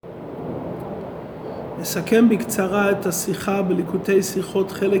נסכם בקצרה את השיחה בליקוטי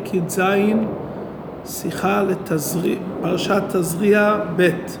שיחות חלק י"ז, שיחה פרשת תזריע ב'.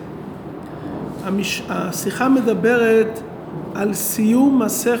 השיחה מדברת על סיום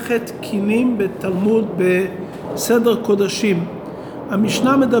מסכת קינים בתלמוד בסדר קודשים.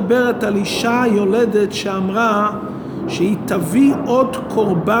 המשנה מדברת על אישה יולדת שאמרה שהיא תביא עוד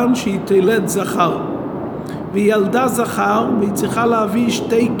קורבן שהיא תלד זכר, והיא ילדה זכר והיא צריכה להביא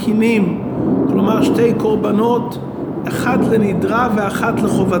שתי קינים, כלומר שתי קורבנות, אחד לנדרה ואחת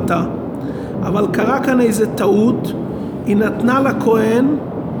לחובתה. אבל קרה כאן איזה טעות, היא נתנה לכהן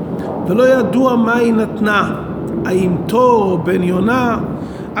ולא ידוע מה היא נתנה, האם תור או בן יונה.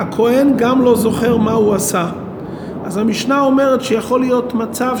 הכהן גם לא זוכר מה הוא עשה. אז המשנה אומרת שיכול להיות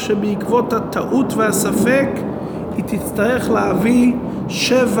מצב שבעקבות הטעות והספק היא תצטרך להביא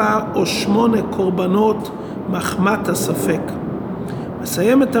 7 או 8 קורבנות מחמת הספק.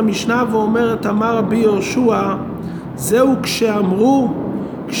 מסיים את המשנה ואומרת, אמר רבי יהושע, זהו כשאמרו,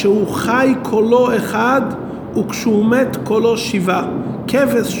 כשהוא חי קולו אחד וכשהוא מת קולו 7.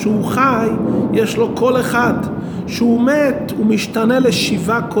 כבש שהוא חי יש לו קול אחד, שהוא מת הוא משתנה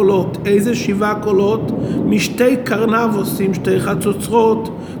ל7 קולות. איזה 7 קולות? משתי קרניו עושים 2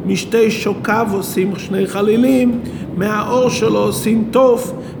 חצוצרות, משתי שוקיו עושים 2 חלילים, מהאור שלו עושים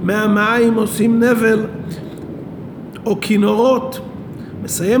תוף, מהמים עושים נבל או כינורות.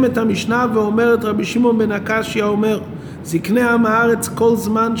 מסיים את המשנה ואומרת, רבי שמעון בן הקשיא אומר, זקני עם הארץ כל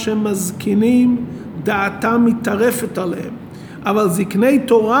זמן שהם מזקינים דעתם מתערפת עליהם, אבל זקני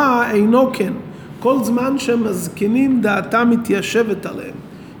תורה אינו כן, כל זמן שהם מזקינים דעתם מתיישבת עליהם,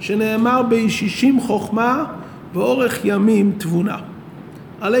 שנאמר בישישים חוכמה ואורך ימים תבונה.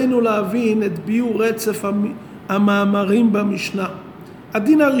 עלינו להבין את ביור רצף המאמרים במשנה.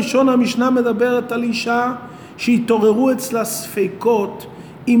 הדין הראשון, המשנה מדברת על אישה שהתעוררו אצלה ספקות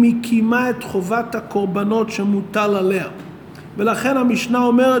אם היא קיימה את חובת הקורבנות שמוטל עליה, ולכן המשנה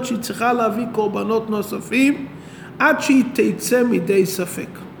אומרת שהיא צריכה להביא קורבנות נוספים עד שהיא תצא מידי ספק.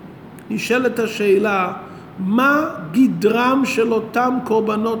 נשאלת השאלה, מה גדרם של אותם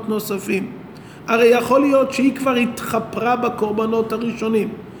קורבנות נוספים? הרי יכול להיות שהיא כבר התחפרה בקורבנות הראשונים.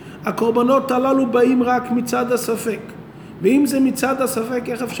 הקורבנות הללו באים רק מצד הספק, ואם זה מצד הספק,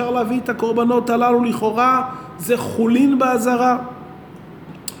 איך אפשר להביא את הקורבנות הללו? לכאורה זה חולין בעזרה.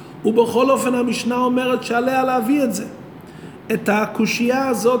 ובכל אופן המשנה אומרת שעליה להביא את זה. את הקושייה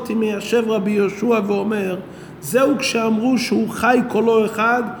הזאת מיישב רבי יהושע ואומר, זהו כשאמרו שהוא חי קולו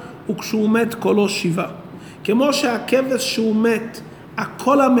אחד וכשהוא מת קולו 7. כמו שהכבש שהוא מת,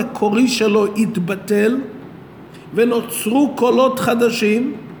 הקול המקורי שלו התבטל ונוצרו קולות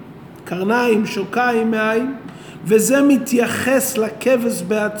חדשים, קרניים, שוקיים, מעיים, וזה מתייחס לכבש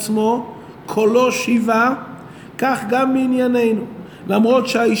בעצמו, קולו 7, כך גם בענייננו. למרות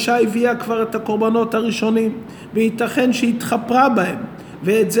שהאישה הביאה כבר את הקורבנות הראשונים, וייתכן שהתחפרה בהם,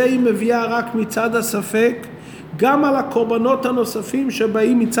 ואת זה היא מביאה רק מצד הספק, גם על הקורבנות הנוספים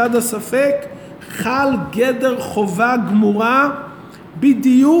שבאים מצד הספק, חל גדר חובה גמורה,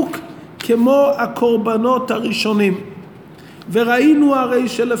 בדיוק כמו הקורבנות הראשונים. וראינו הרי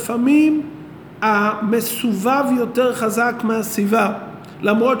שלפעמים המסובב יותר חזק מהסיבה,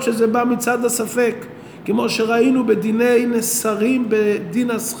 למרות שזה בא מצד הספק, כמו שראינו בדיני נסרים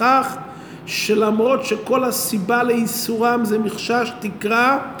בדין הסכך, שלמרות שכל הסיבה לאיסורם זה מחשש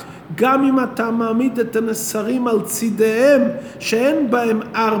תקרה, גם אם אתה מעמיד את הנסרים על צידיהם שאין בהם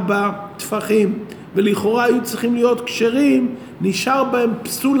 4 טפחים ולכאורה היו צריכים להיות כשרים, נשאר בהם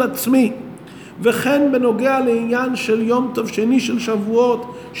פסול עצמי. וכן בנוגע לעניין של יום טוב שני של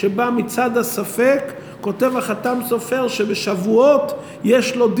שבועות שבא מצד הספק, כותב החתם סופר שבשבועות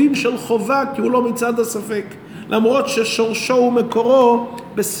יש לו דין של חובה כי הוא לא מצד הספק, למרות ששורשו ומקורו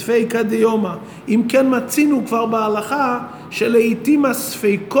בספיקא דיומא. אם כן מצינו כבר בהלכה שלעיתים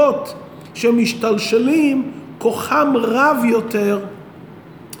הספיקות שמשתלשלים כוחם רב יותר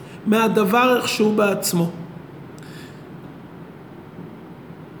מהדבר איכשהו בעצמו.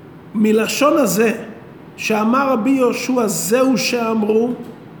 מלשון הזה שאמר רבי יהושע זהו שאמרו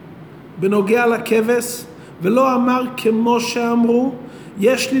בנוגע לכבש ולא אמר כמו שאמרו,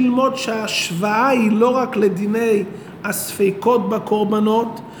 יש ללמוד שההשוואה היא לא רק לדיני הספיקות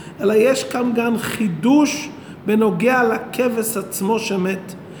בקורבנות, אלא יש כאן גם חידוש בנוגע לכבש עצמו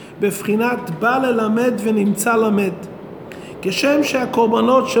שמת, בבחינת בא ללמד ונמצא למד. כשם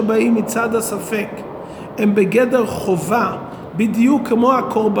שהקורבנות שבאים מצד הספק הם בגדר חובה בדיוק כמו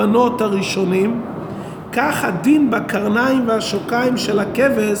הקורבנות הראשונים, כך הדין בקרניים והשוקיים של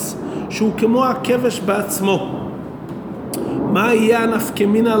הכבש שהוא כמו הכבש בעצמו. מה יהיה הנפקא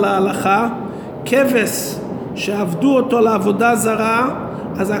מינה להלכה? כבש שעבדו אותו לעבודה זרה,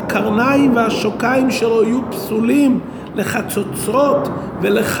 אז הקרניים והשוקיים שלו יהיו פסולים לחצוצרות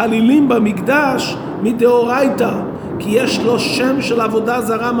ולחלילים במקדש מדאורייתא, כי יש לו שם של עבודה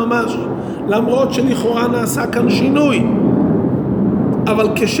זרה ממש, למרות שלכאורה נעשה כאן שינוי. אבל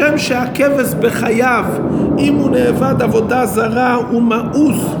כשם שהכבש בחייו, אם הוא נאבד עבודה זרה, הוא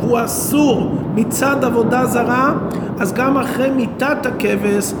מאוס והוא אסור מצד עבודה זרה, אז גם אחרי מיתת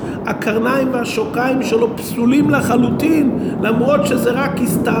הכבש, הקרניים והשוקיים שלו פסולים לחלוטין, למרות שזה רק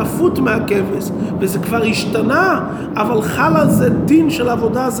הסתעפות מהכבש, וזה כבר השתנה, אבל חל על זה דין של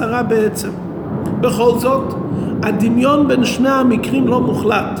עבודה זרה בעצם. בכל זאת, הדמיון בין שני המקרים לא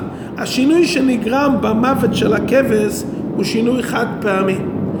מוחלט. השינוי שנגרם במוות של הכבש הוא שינוי חד פעמי.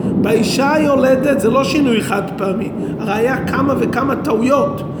 באישה היולדת זה לא שינוי חד פעמי, הרי היה כמה וכמה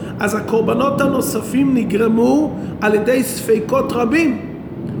טעויות, אז הקורבנות הנוספים נגרמו על ידי ספקות רבים,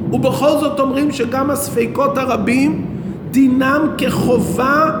 ובכל זאת אומרים שגם הספקות הרבים דינם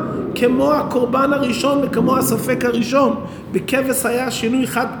כחובה כמו הקורבן הראשון וכמו הספק הראשון. בכבש היה שינוי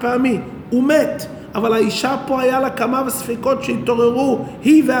חד פעמי, הוא מת, אבל האישה פה היה לה כמה ספקות שהתעוררו,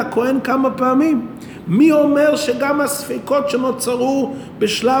 היא והכהן כמה פעמים. מי אומר שגם הספקות שנוצרו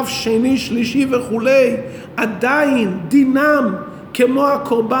בשלב שני, שלישי וכולי, עדיין דינם כמו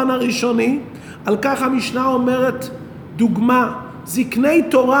הקורבן הראשוני? על כך המשנה אומרת דוגמה, זקני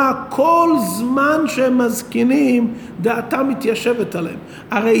תורה כל זמן שהם מזקינים דעתם מתיישבת עליהם.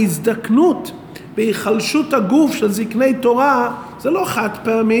 הרי הזדקנות בהיחלשות הגוף של זקני תורה זה לא חד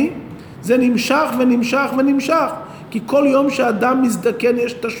פעמי, זה נמשך ונמשך ונמשך, כי כל יום שאדם מזדקן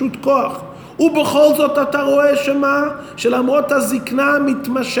יש תשות כוח. ובכל זאת אתה רואה שלמרות הזקנה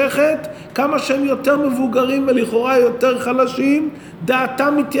המתמשכת, כמה שהם יותר מבוגרים ולכאורה יותר חלשים,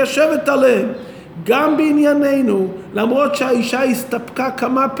 דעתם מתיישבת עליהם. גם בענייננו, למרות שהאישה הסתפקה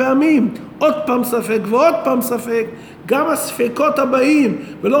כמה פעמים, עוד פעם ספק ועוד פעם ספק, גם הספקות הבאים,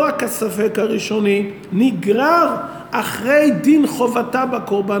 ולא רק הספק הראשוני, נגרר אחרי דין חובתה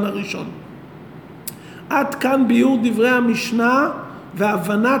בקורבן הראשון. עד כאן ביור דברי המשנה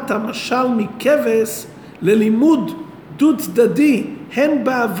והבנת המשל מכבש ללימוד דו צדדי, הן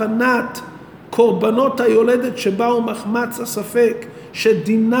בהבנת קורבנות היולדת שבאו מחמץ הספק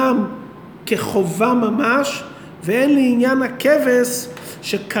שדינם כחובה ממש, והן לעניין הכבש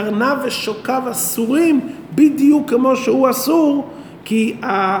שקרניו ושוקיו אסורים בדיוק כמו שהוא אסור, כי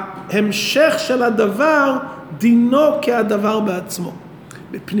ההמשך של הדבר דינו כהדבר בעצמו.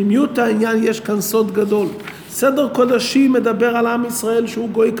 בפנימיות העניין יש כאן סוד גדול. סדר קודשים מדבר על עם ישראל שהוא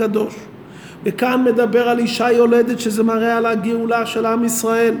גוי קדוש, וכאן מדבר על אישה יולדת שזה מראה על הגאולה של עם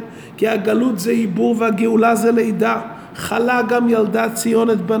ישראל, כי הגלות זה עיבור והגאולה זה לידה. חלה גם ילדה ציון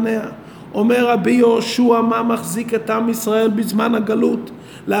את בניה. אומר רבי יהושע, מה מחזיק את עם ישראל בזמן הגלות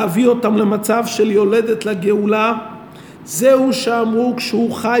להביא אותם למצב של יולדת לגאולה? זהו שאמרו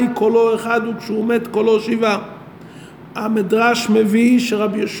כשהוא חי קולו אחד וכשהוא מת קולו שבעה. המדרש מביא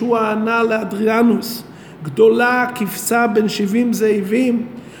שרבי יהושע ענה לאדריאנוס, גדולה כבשה בין 70 זאבים.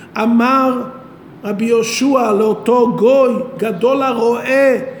 אמר רבי יהושע לאותו גוי, גדול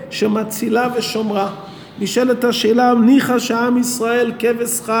הרועה שמצילה ושומרה. נשאלת השאלה, ניחא שעם ישראל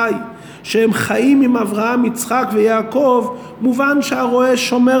כבש חי, שהם חיים עם אברהם, יצחק ויעקב, מובן שהרועה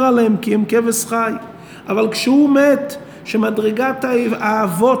שומר עליהם כי הם כבש חי. אבל כשהוא מת, שמדרגת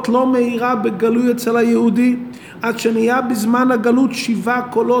האבות לא מהירה בגלוי אצל היהודי, עד שנהיה בזמן הגלות 7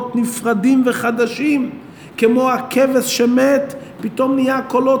 קולות נפרדים וחדשים, כמו הכבש שמת, פתאום נהיה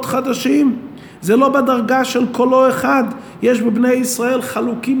קולות חדשים. זה לא בדרגה של קולו אחד, יש בבני ישראל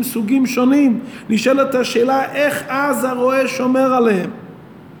חלוקים סוגים שונים. נשאלת השאלה, איך אז הרועה שומר עליהם?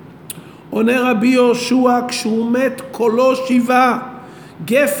 עונה רבי יהושע, כשהוא מת קולו 7,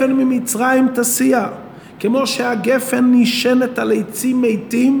 גפן ממצרים תסיע. כמו שהגפן נשענת על עצים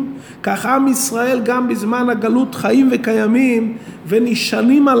מתים, כך עם ישראל גם בזמן הגלות חיים וקיימים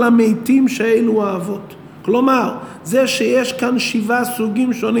ונשענים על המתים שאלו האבות. כלומר, זה שיש כאן 7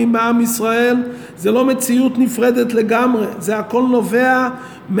 סוגים שונים בעם ישראל, זה לא מציאות נפרדת לגמרי, זה הכל נובע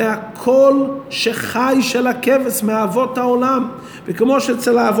מהקול שחי של הכבש, מאבות העולם. וכמו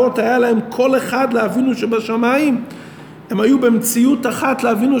שאצל האבות היה להם קול אחד לאבינו שבשמיים, הם היו במציאות אחת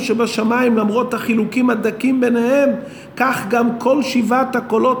לאבינו שבשמיים למרות החילוקים הדקים ביניהם, כך גם כל 7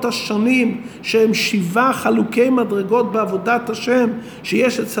 הקולות השונים שהם 7 חלוקי מדרגות בעבודת השם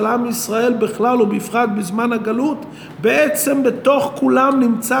שיש אצל עם ישראל בכלל ובפרט בזמן הגלות, בעצם בתוך כולם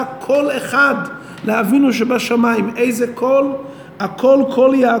נמצא קול אחד לאבינו שבשמיים. איזה קול? הקול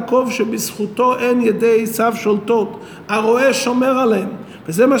קול יעקב שבזכותו אין ידי עשיו שולטות, הרועה שומר עליהם.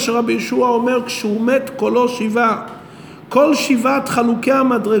 וזה מה שרבי יהושע אומר, כשהוא מת קולו 7. כל 7 חלוקי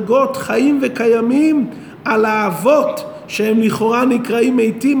המדרגות חיים וקיימים על האבות שהם לכאורה נקראים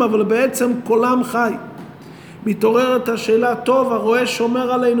מתים, אבל בעצם קולם חי. מתעוררת השאלה, טוב, הרועה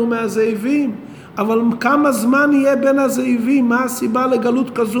שומר עלינו מהזאבים, אבל כמה זמן יהיה בין הזאבים? מה הסיבה לגלות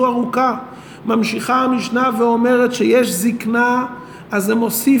כזו ארוכה? ממשיכה המשנה ואומרת שיש זקנה, אז זה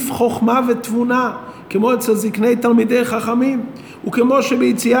מוסיף חוכמה ותבונה, כמו אצל זקני תלמידי חכמים, וכמו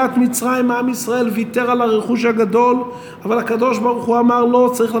שביציאת מצרים עם ישראל ויתר על הרכוש הגדול, אבל הקדוש ברוך הוא אמר לא,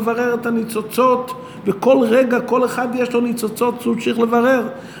 צריך לברר את הניצוצות, וכל רגע כל אחד יש לו ניצוצות שהוא צריך לברר.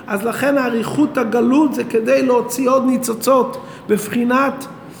 אז לכן האריכות הגלות זה כדי להוציא עוד ניצוצות, בבחינת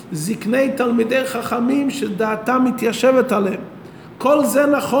זקני תלמידי חכמים שדעתם מתיישבת עליהם. כל זה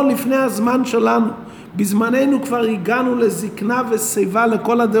נכון לפני הזמן שלנו. בזמננו כבר הגענו לזקנה ושיבה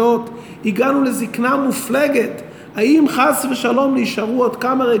לכל הדעות, הגענו לזקנה מופלגת. האם חס ושלום נשארו עוד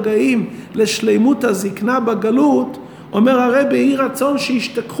כמה רגעים לשלימות הזקנה בגלות? אומר הרבי, יהי רצון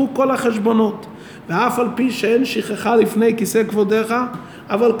שישתכחו כל החשבונות, ואף על פי שאין שכחה לפני כיסא כבודך,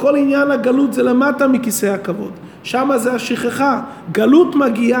 אבל כל עניין הגלות זה למטה מכיסא הכבוד, שם זה השכחה. גלות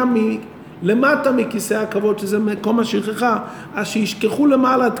מגיעה למטה מכיסא הכבוד, שזה מקום השכחה, אז שישכחו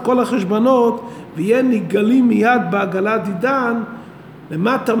למעלה את כל החשבונות, ויהיה נגלים מיד בעגלת עידן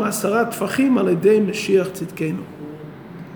למטה מ10 טפחים על ידי משיח צדקנו.